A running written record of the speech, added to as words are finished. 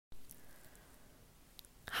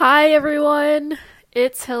Hi everyone,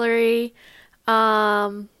 it's Hillary.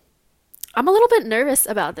 Um, I'm a little bit nervous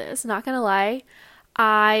about this, not gonna lie.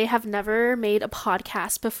 I have never made a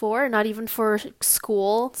podcast before, not even for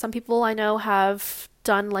school. Some people I know have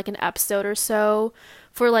done like an episode or so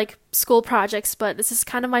for like school projects, but this is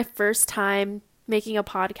kind of my first time making a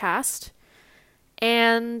podcast.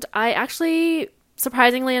 And I actually,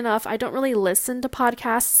 surprisingly enough, I don't really listen to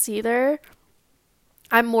podcasts either.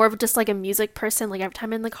 I'm more of just like a music person. Like every time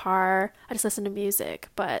I'm in the car, I just listen to music.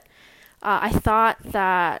 But I thought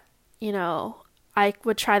that, you know, I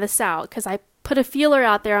would try this out because I put a feeler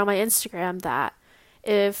out there on my Instagram that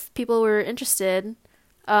if people were interested,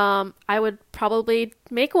 I would probably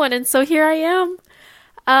make one. And so here I am.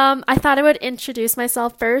 I thought I would introduce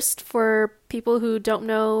myself first for people who don't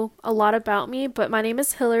know a lot about me, but my name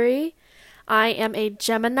is Hillary. I am a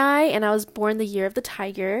Gemini and I was born the year of the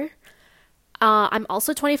tiger. I'm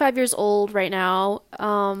also 25 years old right now,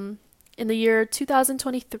 in the year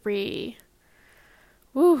 2023.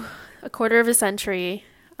 Woo, a quarter of a century.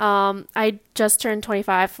 I just turned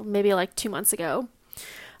 25 maybe like 2 months ago.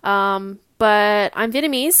 But I'm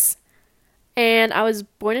Vietnamese, and I was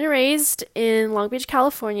born and raised in Long Beach,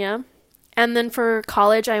 California. And then for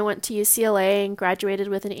college, I went to UCLA and graduated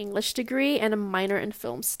with an English degree and a minor in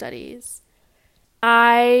film studies.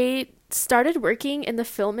 I started working in the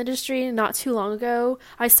film industry not too long ago.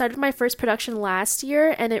 I started my first production last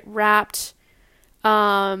year and it wrapped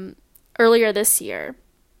um, earlier this year.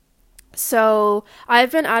 So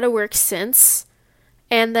I've been out of work since.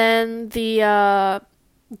 And then the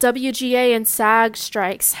WGA and SAG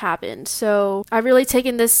strikes happened. So I've really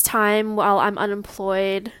taken this time while I'm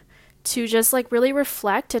unemployed to just like really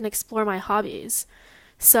reflect and explore my hobbies.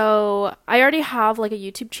 So I already have like a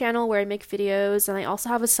YouTube channel where I make videos, and I also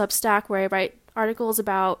have a Substack where I write articles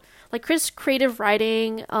about like creative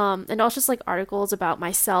writing, and also just like articles about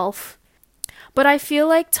myself. But I feel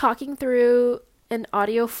like talking through an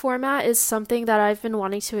audio format is something that I've been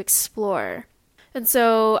wanting to explore. And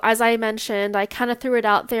so, as I mentioned, I kind of threw it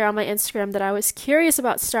out there on my Instagram that I was curious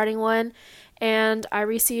about starting one, and I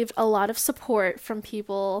received a lot of support from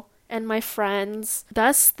people and my friends.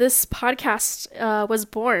 Thus, this podcast was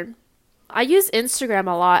born. I use Instagram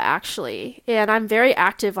a lot, actually, and I'm very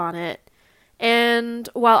active on it. And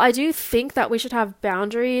while I do think that we should have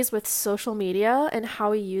boundaries with social media and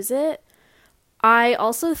how we use it, I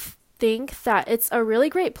also think that it's a really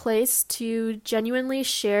great place to genuinely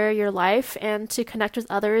share your life and to connect with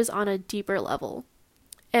others on a deeper level.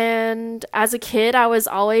 And as a kid, I was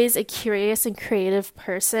always a curious and creative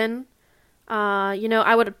person.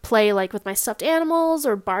 I would play like with my stuffed animals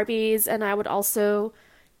or Barbies, and I would also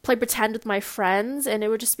play pretend with my friends, and it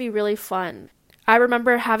would just be really fun. I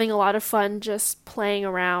remember having a lot of fun just playing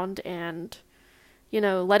around and,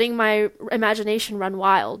 letting my imagination run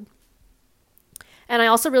wild. And I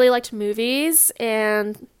also really liked movies,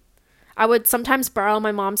 and I would sometimes borrow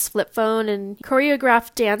my mom's flip phone and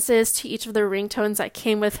choreograph dances to each of the ringtones that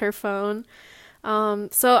came with her phone.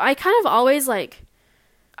 So I kind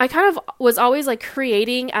of was always like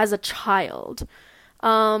creating as a child.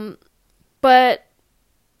 But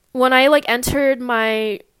when I like entered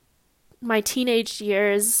my teenage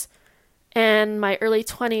years and my early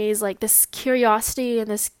 20s, like this curiosity and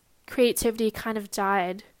this creativity kind of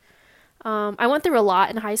died. I went through a lot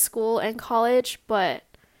in high school and college, but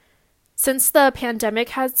since the pandemic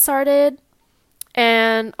had started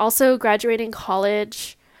and also graduating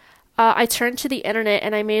college, I turned to the internet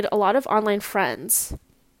and I made a lot of online friends.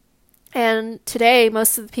 And today,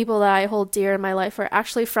 most of the people that I hold dear in my life are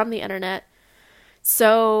actually from the internet.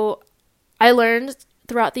 So I learned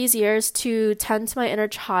throughout these years to tend to my inner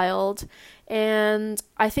child. And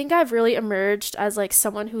I think I've really emerged as like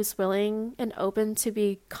someone who's willing and open to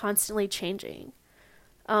be constantly changing.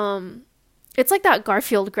 It's like that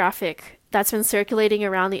Garfield graphic that's been circulating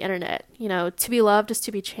around the internet. To be loved is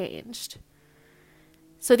to be changed.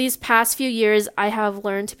 So these past few years, I have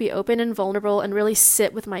learned to be open and vulnerable and really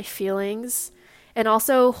sit with my feelings and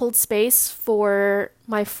also hold space for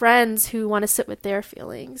my friends who want to sit with their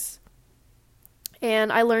feelings.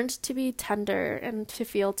 And I learned to be tender and to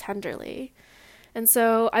feel tenderly. And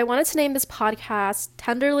so I wanted to name this podcast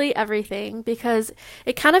Tenderly Everything because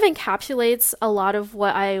it kind of encapsulates a lot of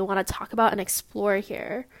what I want to talk about and explore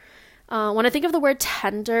here. When I think of the word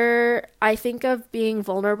tender, I think of being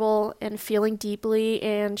vulnerable and feeling deeply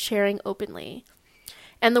and sharing openly.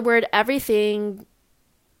 And the word everything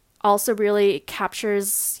also really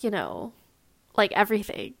captures, like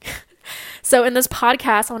everything. So in this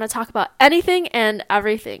podcast, I want to talk about anything and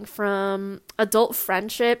everything from adult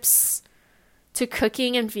friendships to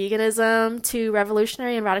cooking and veganism, to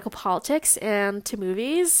revolutionary and radical politics, and to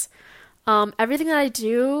movies. Everything that I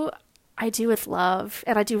do with love,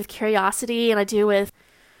 and I do with curiosity, and I do with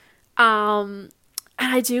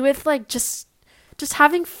like just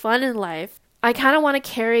having fun in life. I kind of want to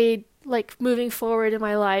carry like moving forward in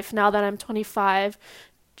my life now that I'm 25,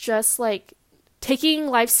 just like taking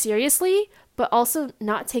life seriously, but also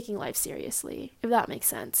not taking life seriously, if that makes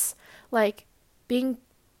sense. Like being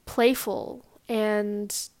playful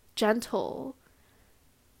and gentle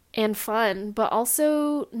and fun, but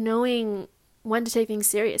also knowing when to take things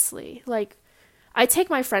seriously. Like, I take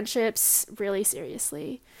my friendships really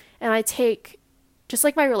seriously, and I take just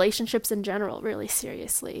like my relationships in general really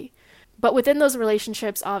seriously. But within those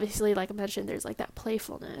relationships, obviously, like I mentioned, there's like that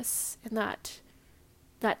playfulness and that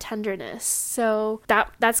tenderness. So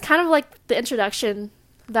that's kind of like the introduction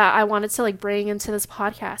that I wanted to like bring into this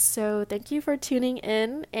podcast. So thank you for tuning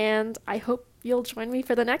in, and I hope you'll join me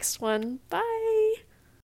for the next one. Bye.